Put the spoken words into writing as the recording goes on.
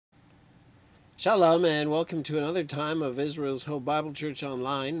Shalom and welcome to another time of Israel's Hope Bible Church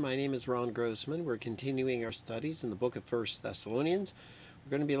Online. My name is Ron Grossman. We're continuing our studies in the book of 1 Thessalonians. We're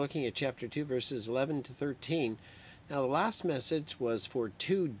going to be looking at chapter 2, verses 11 to 13. Now, the last message was for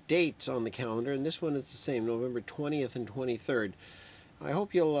two dates on the calendar, and this one is the same, November 20th and 23rd. I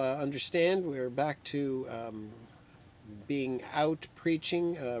hope you'll understand we're back to being out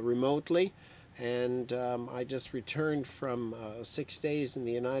preaching remotely. And I just returned from 6 days in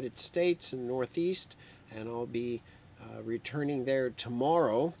the United States and Northeast, and I'll be returning there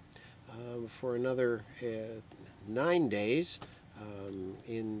tomorrow for another 9 days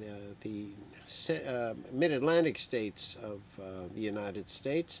in the mid-Atlantic states of the United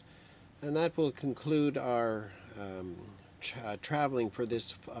States. And that will conclude our traveling for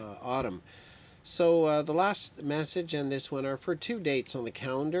this autumn. So the last message and this one are for two dates on the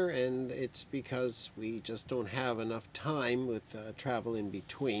calendar, and it's because we just don't have enough time with travel in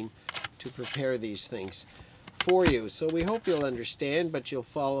between to prepare these things for you. So we hope you'll understand, but you'll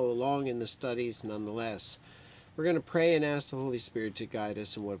follow along in the studies nonetheless. We're going to pray and ask the Holy Spirit to guide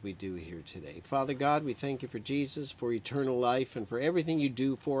us in what we do here today. Father God, we thank you for Jesus, for eternal life, and for everything you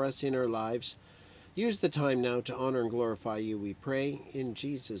do for us in our lives. Use the time now to honor and glorify you, we pray, in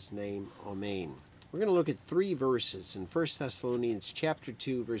Jesus' name, amen. We're going to look at three verses in 1 Thessalonians chapter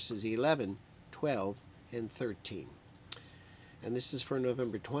 2, verses 11, 12, and 13. And this is for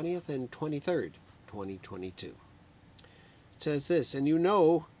November 20th and 23rd, 2022. It says this, and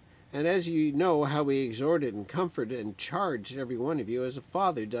as you know how we exhorted and comforted and charged every one of you as a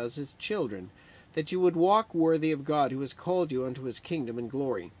father does his children, that you would walk worthy of God who has called you unto his kingdom and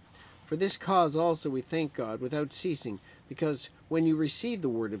glory. For this cause also we thank God without ceasing, because when you received the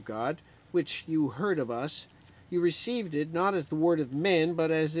word of God, which you heard of us, you received it not as the word of men,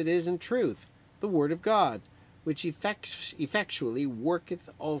 but as it is in truth, the word of God, which effectually worketh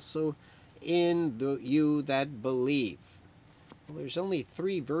also in you that believe. Well, there's only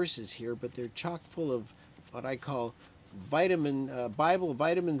three verses here, but they're chock full of what I call Bible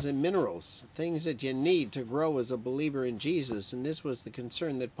vitamins and minerals, things that you need to grow as a believer in Jesus, and this was the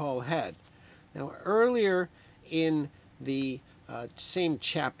concern that Paul had. Now, earlier in the same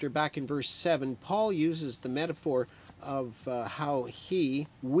chapter, back in verse 7, Paul uses the metaphor of how he's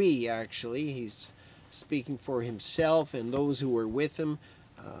speaking for himself and those who were with him.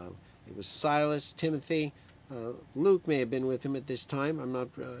 It was Silas, Timothy. Luke may have been with him at this time. I'm not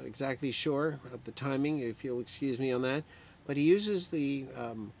exactly sure of the timing, if you'll excuse me on that. But he uses the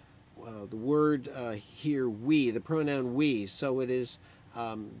word here, we, the pronoun we. So it is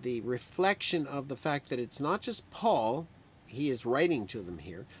the reflection of the fact that it's not just Paul, he is writing to them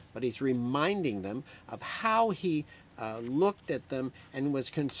here, but he's reminding them of how he looked at them and was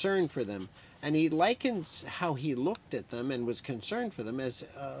concerned for them. And he likens how he looked at them and was concerned for them as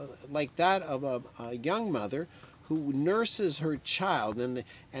like that of a young mother who nurses her child, and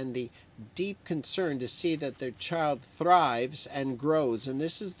the deep concern to see that their child thrives and grows. And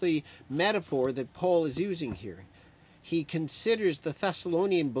this is the metaphor that Paul is using here. He considers the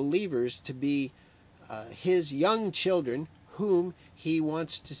Thessalonian believers to be his young children whom he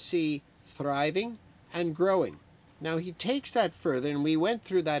wants to see thriving and growing. Now he takes that further, and we went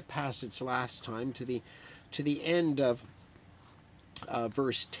through that passage last time to the end of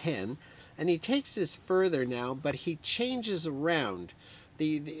verse 10, and he takes this further now, but he changes around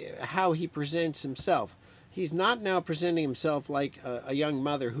how he presents himself. He's not now presenting himself like a young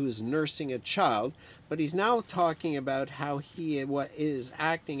mother who's nursing a child, but he's now talking about how he is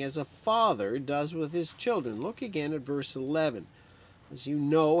acting as a father does with his children. Look again at verse 11. As you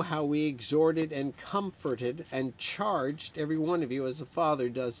know how we exhorted and comforted and charged every one of you as a father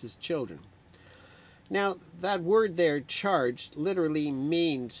does his children. Now, that word there, charged, literally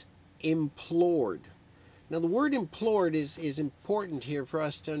means implored. Now, the word implored is important here for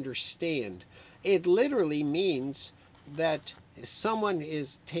us to understand. It literally means that someone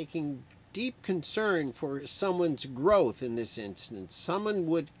is taking deep concern for someone's growth in this instance. Someone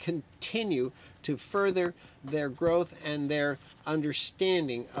would continue to further their growth and their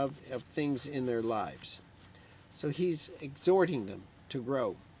understanding of things in their lives. So he's exhorting them to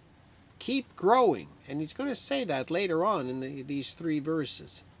grow. Keep growing. And he's going to say that later on in these three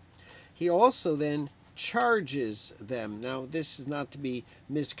verses. He also then charges them. Now, this is not to be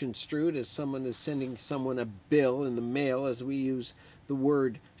misconstrued as someone is sending someone a bill in the mail, as we use the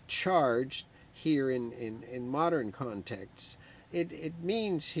word charged here in modern contexts. It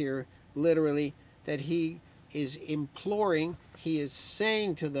means here literally that he is imploring, he is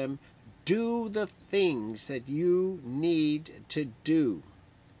saying to them, do the things that you need to do.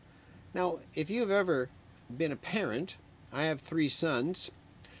 Now, if you've ever been a parent, I have 3 sons.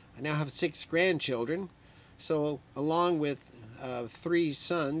 I now have 6 grandchildren. So along with 3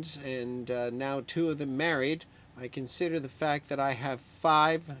 sons and now 2 of them married, I consider the fact that I have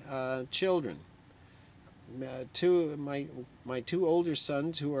 5 children. My 2 older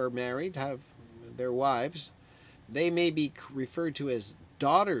sons who are married have their wives. They may be referred to as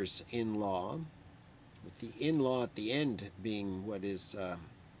daughters-in-law, with the in-law at the end being what is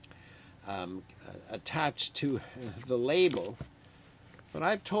attached to the label. But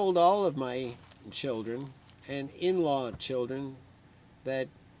I've told all of my children and in-law children that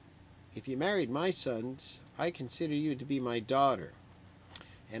if you married my sons, I consider you to be my daughter.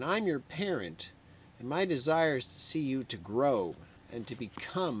 And I'm your parent, and my desire is to see you to grow and to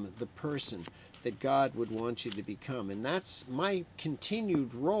become the person that God would want you to become. And that's my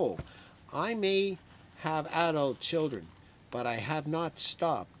continued role. I may have adult children, but I have not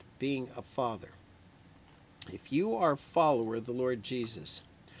stopped being a father. If you are a follower of the Lord Jesus,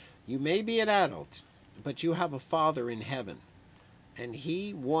 you may be an adult, but you have a Father in heaven, and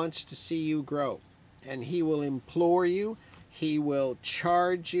He wants to see you grow, and He will implore you, He will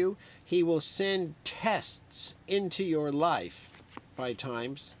charge you, He will send tests into your life by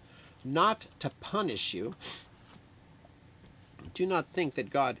times, not to punish you. Do not think that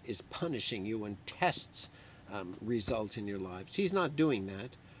God is punishing you when tests result in your lives. He's not doing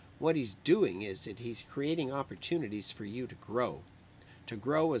that. What He's doing is that He's creating opportunities for you to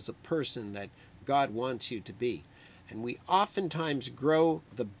grow as a person that God wants you to be. And we oftentimes grow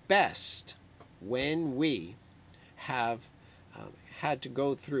the best when we have had to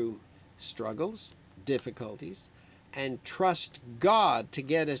go through struggles, difficulties, and trust God to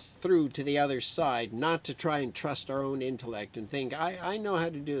get us through to the other side, not to try and trust our own intellect and think, I know how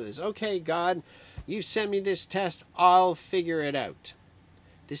to do this. Okay, God, you sent me this test, I'll figure it out.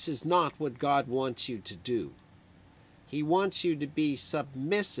 This is not what God wants you to do. He wants you to be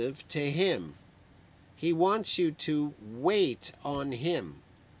submissive to Him. He wants you to wait on Him.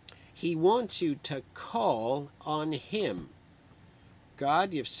 He wants you to call on Him.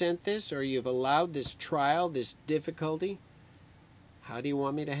 God, you've sent this, or you've allowed this trial, this difficulty. How do you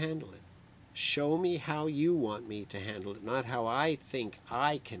want me to handle it? Show me how you want me to handle it, not how I think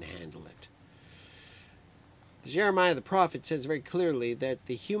I can handle it. Jeremiah the prophet says very clearly that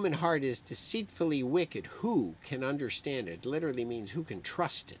the human heart is deceitfully wicked. Who can understand it? It literally means who can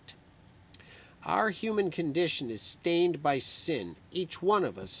trust it. Our human condition is stained by sin. Each one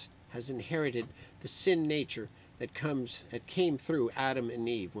of us has inherited the sin nature that came through Adam and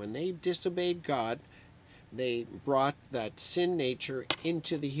Eve. When they disobeyed God, they brought that sin nature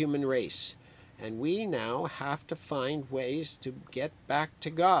into the human race. And we now have to find ways to get back to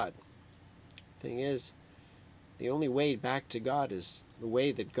God. Thing is, the only way back to God is the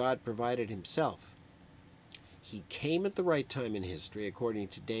way that God provided Himself. He came at the right time in history, according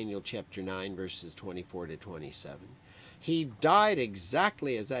to Daniel chapter 9, verses 24 to 27. He died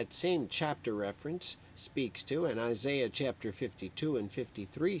exactly as that same chapter reference speaks to, and Isaiah chapter 52 and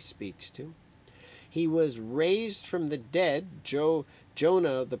 53 speaks to. He was raised from the dead.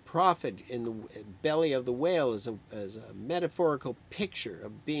 Jonah the prophet in the belly of the whale is a metaphorical picture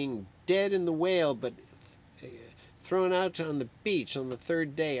of being dead in the whale, but thrown out on the beach on the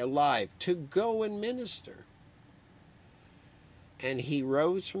 3rd day alive to go and minister. And He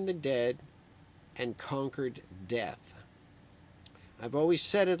rose from the dead and conquered death. I've always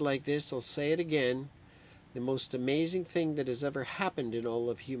said it like this, I'll say it again. The most amazing thing that has ever happened in all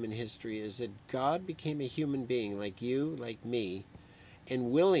of human history is that God became a human being like you, like me,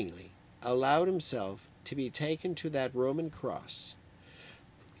 and willingly allowed Himself to be taken to that Roman cross.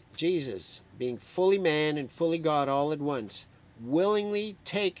 Jesus, being fully man and fully God all at once, willingly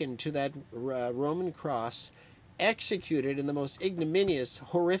taken to that Roman cross, executed in the most ignominious,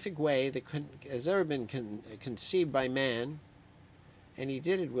 horrific way that has ever been conceived by man. And He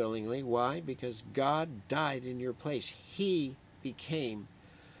did it willingly. Why? Because God died in your place. He became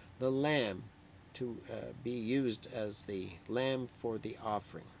the lamb to be used as the lamb for the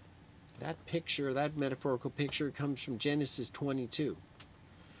offering. That picture, that metaphorical picture, comes from Genesis 22,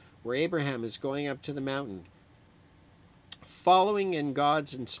 where Abraham is going up to the mountain, following in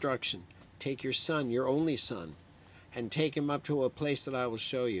God's instruction. Take your son, your only son, and take him up to a place that I will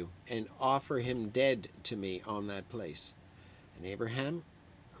show you, and offer him dead to me on that place. And Abraham,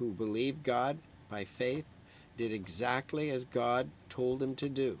 who believed God by faith, did exactly as God told him to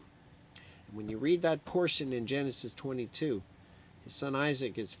do. And when you read that portion in Genesis 22, his son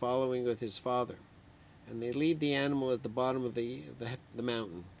Isaac is following with his father, and they leave the animal at the bottom of the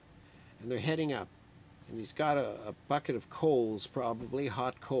mountain, and they're heading up. And he's got a bucket of coals, probably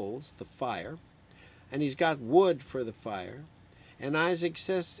hot coals, the fire, and he's got wood for the fire, And Isaac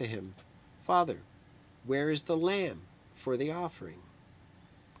says to him, Father, where is the lamb for the offering?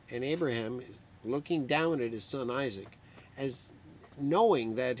 And Abraham, looking down at his son Isaac, as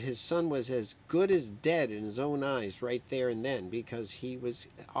knowing that his son was as good as dead in his own eyes right there and then, because he was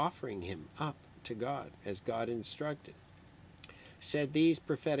offering him up to God as God instructed, said these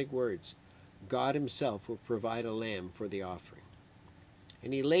prophetic words, God himself will provide a lamb for the offering.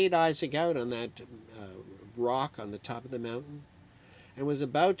 And he laid Isaac out on that rock on the top of the mountain, and was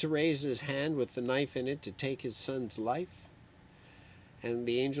about to raise his hand with the knife in it to take his son's life. And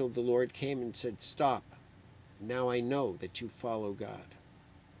the angel of the Lord came and said, Stop. Now I know that you follow God.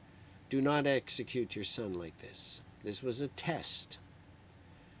 Do not execute your son like this. This was a test.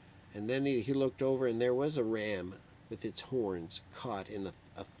 And then he looked over, and there was a ram with its horns caught in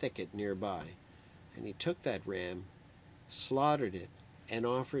a thicket nearby. And he took that ram, slaughtered it, and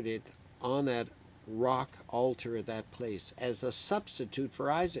offered it on that rock altar at that place as a substitute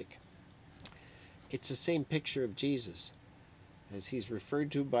for Isaac. It's the same picture of Jesus as he's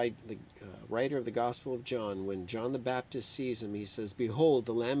referred to by the writer of the Gospel of John. When John the Baptist sees him, he says, Behold,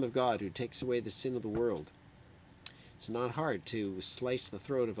 the Lamb of God who takes away the sin of the world. It's not hard to slice the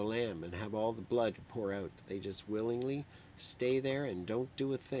throat of a lamb and have all the blood pour out. They just willingly stay there and don't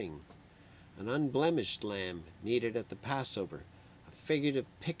do a thing. An unblemished lamb needed at the Passover, figurative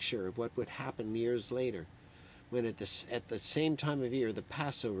picture of what would happen years later, when at the same time of year, the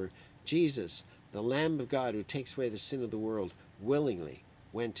Passover, Jesus, the Lamb of God who takes away the sin of the world, willingly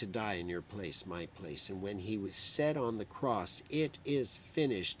went to die in your place, my place. And when he was said on the cross, it is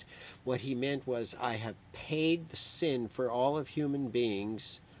finished, what he meant was, I have paid the sin for all of human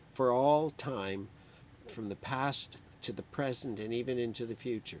beings for all time, from the past to the present and even into the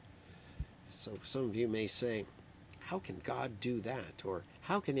future. So some of you may say, how can God do that? Or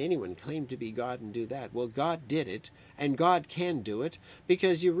how can anyone claim to be God and do that? Well, God did it, and God can do it,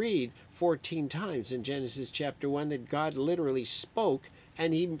 because you read 14 times in Genesis chapter 1 that God literally spoke,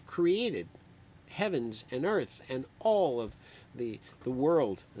 and he created heavens and earth and all of the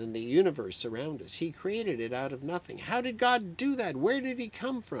world and the universe around us. He created it out of nothing. How did God do that? Where did he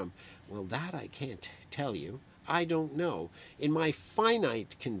come from? Well, that I can't tell you. I don't know. In my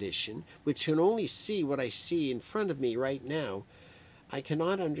finite condition, which can only see what I see in front of me right now, I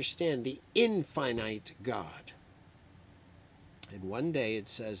cannot understand the infinite God. And one day it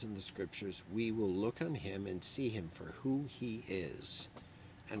says in the scriptures, we will look on him and see him for who he is.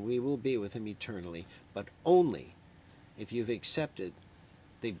 And we will be with him eternally, but only if you've accepted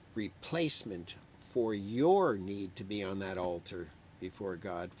the replacement for your need to be on that altar before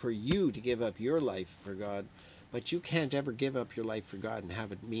God, for you to give up your life for God. But you can't ever give up your life for God and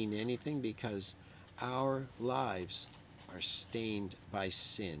have it mean anything, because our lives are stained by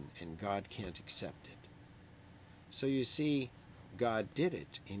sin and God can't accept it. So you see, God did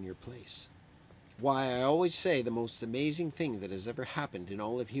it in your place. Why I always say the most amazing thing that has ever happened in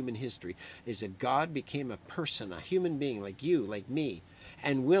all of human history is that God became a person, a human being like you, like me,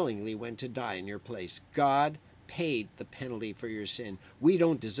 and willingly went to die in your place. God paid the penalty for your sin. We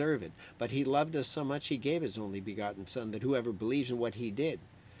don't deserve it, but he loved us so much he gave his only begotten Son, that whoever believes in what he did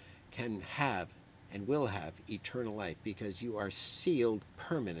can have and will have eternal life, because you are sealed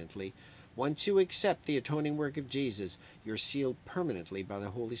permanently. Once you accept the atoning work of Jesus, you're sealed permanently by the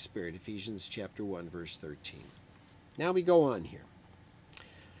Holy Spirit. Ephesians chapter 1, verse 13. Now we go on here.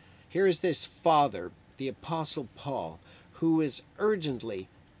 Here is this father, the Apostle Paul, who is urgently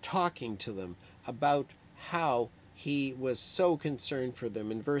talking to them about how he was so concerned for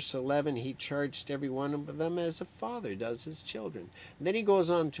them. In verse 11, he charged every one of them as a father does his children. And then he goes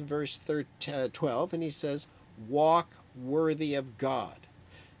on to verse 12, and he says, walk worthy of God.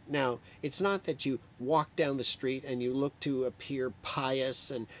 Now, it's not that you walk down the street and you look to appear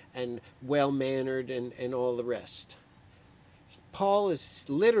pious and well-mannered and all the rest. Paul is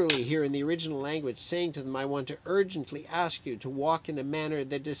literally here in the original language saying to them, I want to urgently ask you to walk in a manner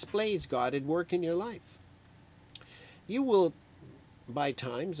that displays God at work in your life. You will, by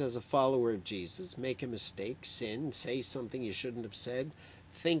times, as a follower of Jesus, make a mistake, sin, say something you shouldn't have said,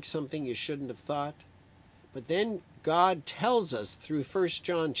 think something you shouldn't have thought. But then God tells us through 1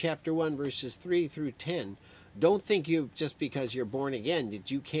 John chapter 1, verses 3 through 10, don't think you, just because you're born again,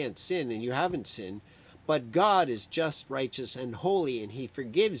 that you can't sin and you haven't sinned. But God is just, righteous, and holy, and he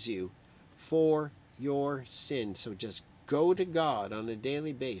forgives you for your sin. So just go to God on a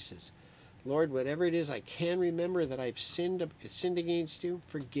daily basis. Lord, whatever it is I can remember that I've sinned against you,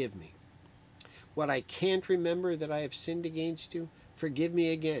 forgive me. What I can't remember that I have sinned against you, forgive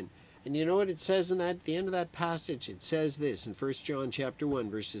me again. And you know what it says in that, at the end of that passage? It says this in 1 John chapter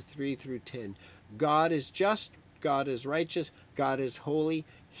 1, verses 3 through 10. God is just, God is righteous, God is holy,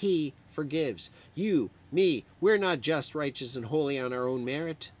 he forgives. You, me, we're not just, righteous, and holy on our own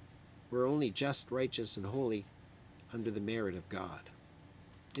merit. We're only just, righteous, and holy under the merit of God.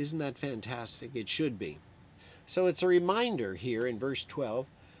 Isn't that fantastic? It should be. So it's a reminder here in verse 12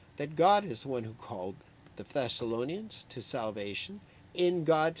 that God is the one who called the Thessalonians to salvation in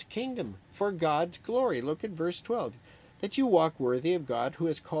God's kingdom for God's glory. Look at verse 12. That you walk worthy of God who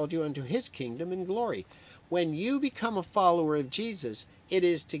has called you unto his kingdom and glory. When you become a follower of Jesus, it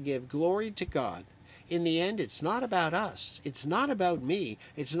is to give glory to God. In the end, it's not about us. It's not about me.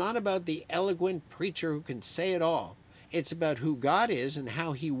 It's not about the eloquent preacher who can say it all. It's about who God is and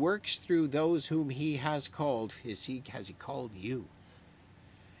how he works through those whom he has called. Has he called you?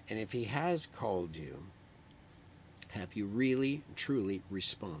 And if he has called you, have you really, truly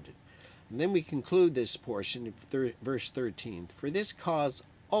responded? And then we conclude this portion of verse 13. For this cause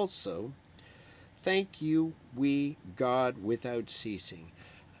also thank you we God without ceasing.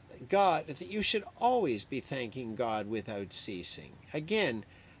 God, that you should always be thanking God without ceasing. Again,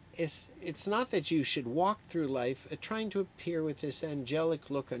 it's not that you should walk through life trying to appear with this angelic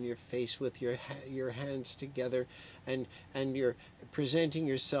look on your face with your hands together and you're presenting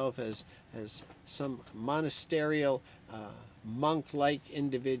yourself as some monasterial monk-like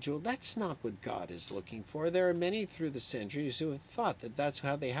individual. That's not what God is looking for. There are many through the centuries who have thought that that's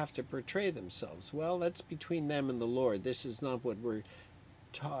how they have to portray themselves. Well, that's between them and the Lord. This is not what we're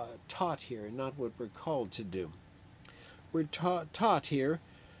taught here, not what we're called to do. We're taught here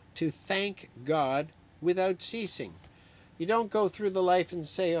to thank God without ceasing. You don't go through the life and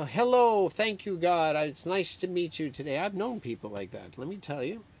say, oh, hello, thank you, God. It's nice to meet you today. I've known people like that. Let me tell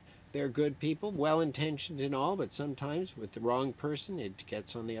you, they're good people, well-intentioned and all, but sometimes with the wrong person, it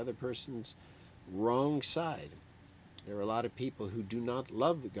gets on the other person's wrong side. There are a lot of people who do not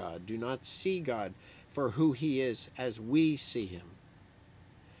love God, do not see God for who he is as we see him.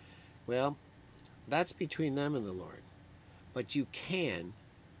 Well, that's between them and the Lord. But you can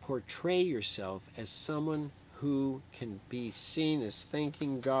portray yourself as someone who can be seen as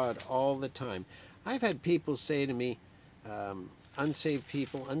thanking God all the time. I've had people say to me, unsaved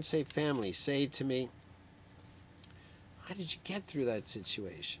people, unsaved families say to me, how did you get through that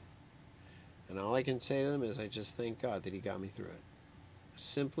situation? And all I can say to them is I just thank God that he got me through it.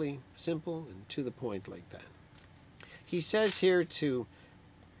 Simple and to the point like that. He says here to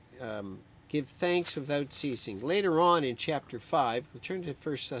give thanks without ceasing. Later on in chapter 5, we'll turn to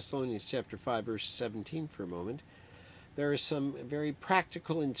 1 Thessalonians chapter 5, verse 17 for a moment. There are some very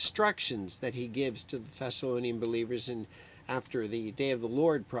practical instructions that he gives to the Thessalonian believers after the day of the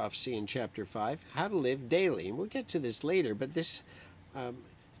Lord prophecy in chapter 5, how to live daily. And we'll get to this later, but this,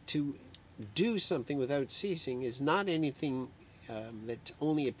 to do something without ceasing is not anything that's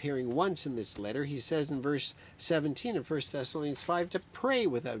only appearing once in this letter. He says in verse 17 of 1 Thessalonians 5 to pray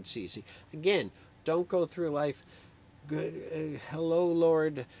without ceasing. Again, don't go through life, good, hello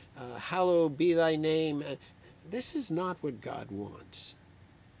Lord, hallowed be thy name. This is not what God wants.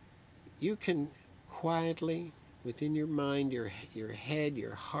 You can quietly, within your mind, your head,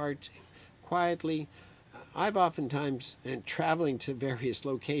 your heart, quietly, I've oftentimes, and traveling to various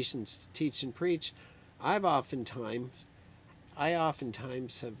locations to teach and preach, I oftentimes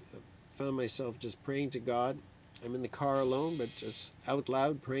have found myself just praying to God. I'm in the car alone, but just out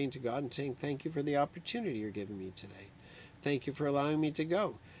loud praying to God and saying, thank you for the opportunity you're giving me today. Thank you for allowing me to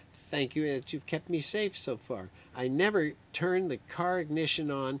go. Thank you that you've kept me safe so far. I never turn the car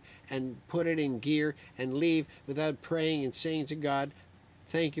ignition on and put it in gear and leave without praying and saying to God,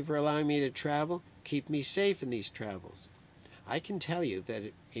 thank you for allowing me to travel. Keep me safe in these travels. I can tell you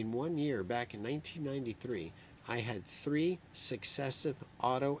that in 1 year, back in 1993, I had 3 successive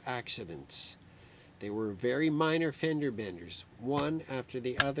auto accidents. They were very minor fender benders, one after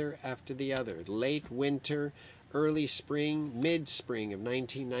the other after the other. Late winter, early spring, mid-spring of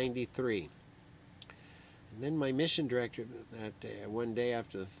 1993. And then my mission director that day, one day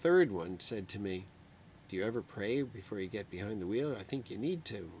after the 3rd one, said to me, do you ever pray before you get behind the wheel? I think you need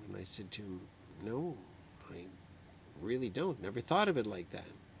to. And I said to him, no, I really don't. Never thought of it like that.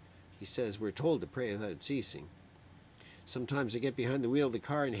 He says, we're told to pray without ceasing. Sometimes I get behind the wheel of the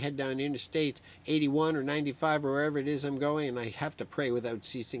car and head down Interstate 81 or 95 or wherever it is I'm going, and I have to pray without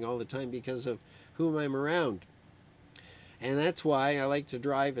ceasing all the time because of whom I'm around. And that's why I like to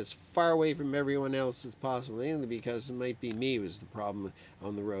drive as far away from everyone else as possible, mainly because it might be me who's the problem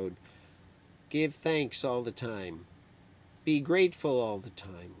on the road. Give thanks all the time. Be grateful all the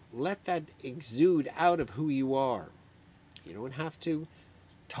time. Let that exude out of who you are. You don't have to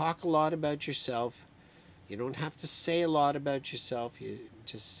talk a lot about yourself. You don't have to say a lot about yourself. You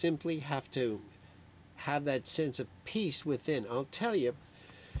just simply have to have that sense of peace within. I'll tell you,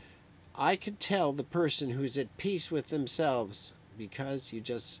 I could tell the person who's at peace with themselves because you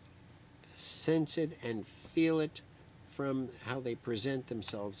just sense it and feel it from how they present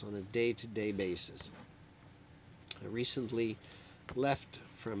themselves on a day-to-day basis. I recently left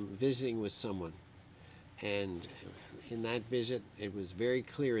from visiting with someone, and in that visit it was very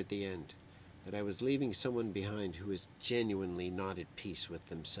clear at the end that I was leaving someone behind who was genuinely not at peace with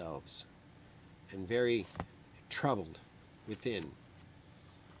themselves and very troubled within.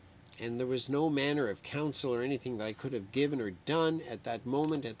 And there was no manner of counsel or anything that I could have given or done at that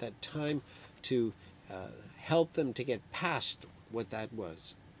moment, at that time, to help them to get past what that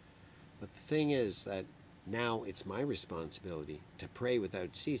was. But the thing is that now it's my responsibility to pray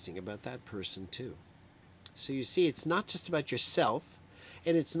without ceasing about that person too. So you see, it's not just about yourself,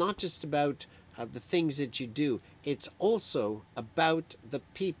 and it's not just about the things that you do. It's also about the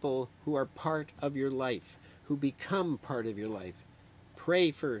people who are part of your life, who become part of your life.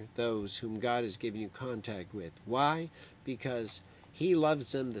 Pray for those whom God has given you contact with. Why? Because He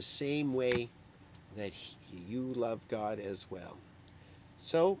loves them the same way that you love God as well.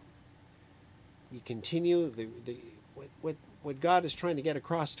 So you continue what God is trying to get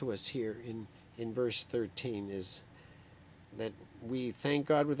across to us here in verse 13 is that we thank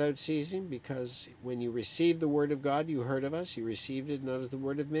God without ceasing, because when you received the word of God, you heard of us. You received it not as the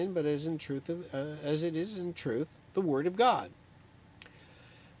word of men, but as it is in truth the word of God.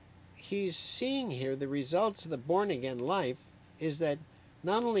 He's seeing here the results of the born-again life is that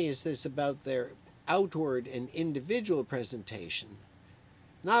not only is this about their outward and individual presentation,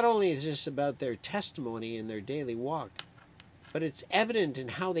 not only is this about their testimony in their daily walk, but it's evident in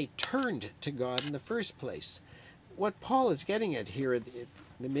how they turned to God in the first place. What Paul is getting at here at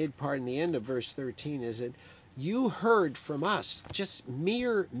the mid part and the end of verse 13 is that you heard from us, just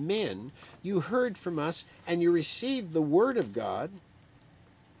mere men, you heard from us and you received the word of God.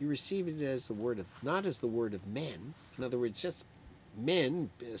 You received it as the word of, not as the word of men. In other words, just men,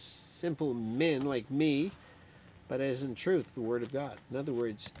 simple men like me, but as in truth the word of God. In other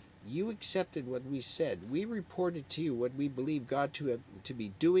words, you accepted what we said. We reported to you what we believe God to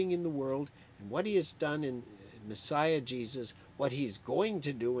be doing in the world and what He has done in Messiah Jesus, what He's going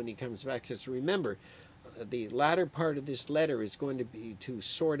to do when He comes back. Because remember, the latter part of this letter is going to be to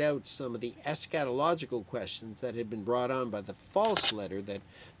sort out some of the eschatological questions that had been brought on by the false letter that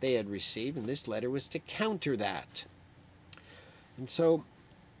they had received, and this letter was to counter that. And so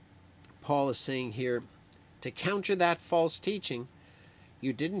Paul is saying here, to counter that false teaching,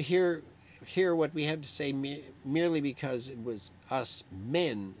 you didn't hear what we had to say merely because it was us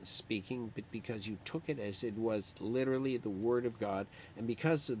men speaking, but because you took it as it was literally the word of God, and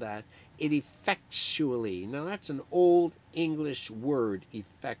because of that, it effectually, now that's an old English word,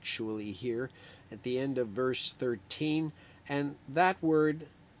 effectually, here at the end of verse 13, and that word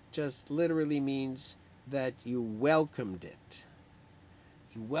just literally means that you welcomed it.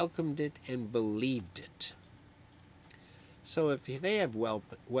 You welcomed it and believed it. So if they have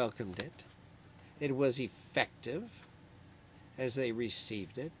welcomed it, it was effective as they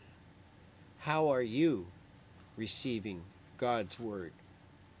received it. How are you receiving God's word?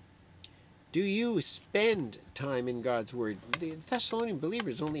 Do you spend time in God's word? The Thessalonian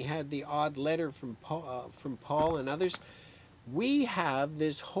believers only had the odd letter from Paul and others. We have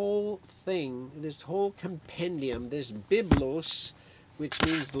this whole thing, this whole compendium, this biblos, which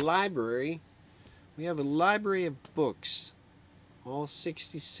means library. We have a library of books. All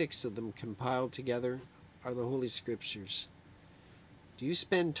 66 of them compiled together are the Holy Scriptures. Do you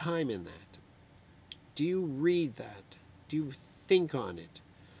spend time in that? Do you read that? Do you think on it?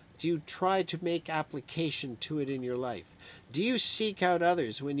 Do you try to make application to it in your life? Do you seek out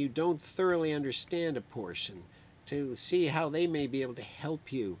others when you don't thoroughly understand a portion to see how they may be able to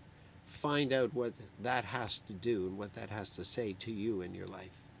help you find out what that has to do and what that has to say to you in your life?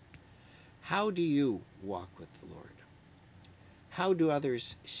 How do you walk with the Lord? How do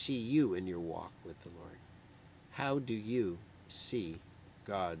others see you in your walk with the Lord? How do you see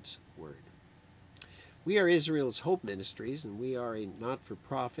God's Word? We are Israel's Hope Ministries, and we are a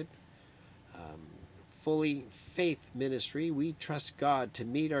not-for-profit, fully faith ministry. We trust God to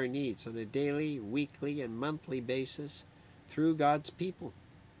meet our needs on a daily, weekly, and monthly basis through God's people,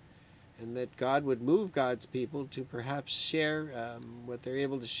 and that God would move God's people to perhaps share what they're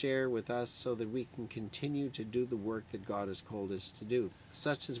able to share with us so that we can continue to do the work that God has called us to do,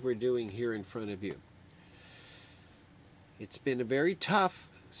 such as we're doing here in front of you. It's been a very tough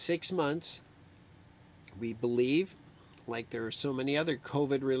 6 months. We believe, like there are so many other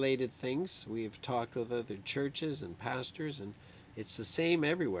COVID-related things, we've talked with other churches and pastors, and it's the same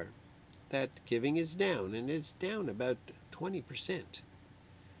everywhere. that giving is down, and it's down about 20%.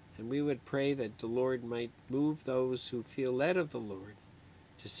 And we would pray that the Lord might move those who feel led of the Lord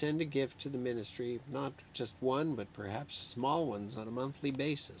to send a gift to the ministry, not just one, but perhaps small ones on a monthly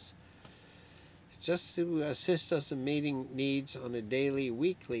basis, just to assist us in meeting needs on a daily,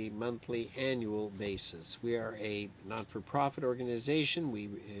 weekly, monthly, annual basis. We are a not-for-profit organization.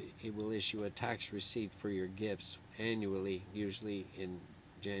 It will issue a tax receipt for your gifts annually, usually in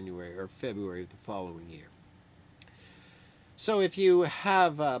January or February of the following year. So if you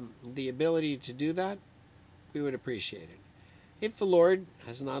have the ability to do that, we would appreciate it. If the Lord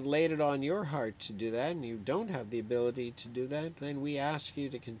has not laid it on your heart to do that, and you don't have the ability to do that, then we ask you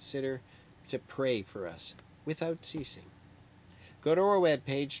to consider to pray for us without ceasing. Go to our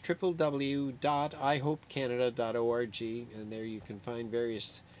webpage, www.ihopecanada.org, and there you can find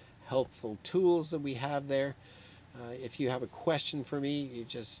various helpful tools that we have there. If you have a question for me, you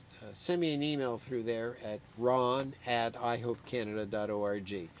just send me an email through there at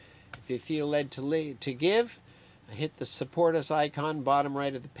ron@ihopecanada.org. If you feel led to give, hit the Support Us icon, bottom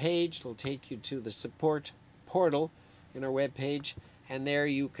right of the page. It'll take you to the support portal in our webpage, and there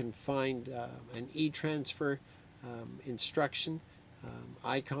you can find an e-transfer instruction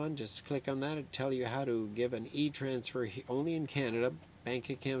icon. Just click on that. It'll tell you how to give an e-transfer only in Canada, bank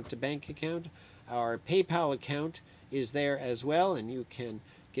account to bank account. Our PayPal account is there as well, and you can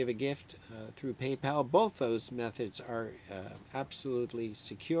give a gift through PayPal. Both those methods are absolutely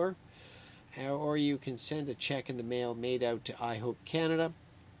secure. Or you can send a check in the mail made out to I Hope Canada,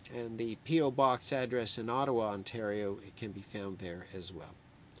 and the P.O. Box address in Ottawa, Ontario, it can be found there as well.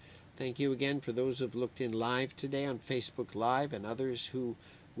 Thank you again for those who have looked in live today on Facebook Live, and others who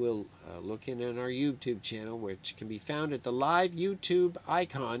will look in on our YouTube channel, which can be found at the live YouTube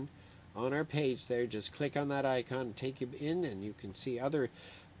icon on our page there. Just click on that icon and take you in, and you can see other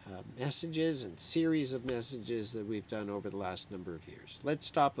messages and series of messages that we've done over the last number of years. Let's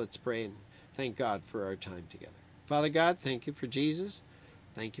stop, let's pray, and thank God for our time together. Father God, thank you for Jesus.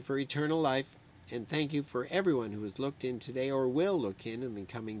 Thank you for eternal life. And thank you for everyone who has looked in today or will look in the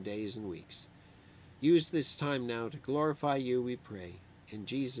coming days and weeks. Use this time now to glorify you, we pray. In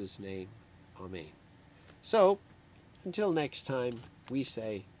Jesus' name, amen. So, until next time, we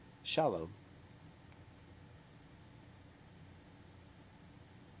say Shalom.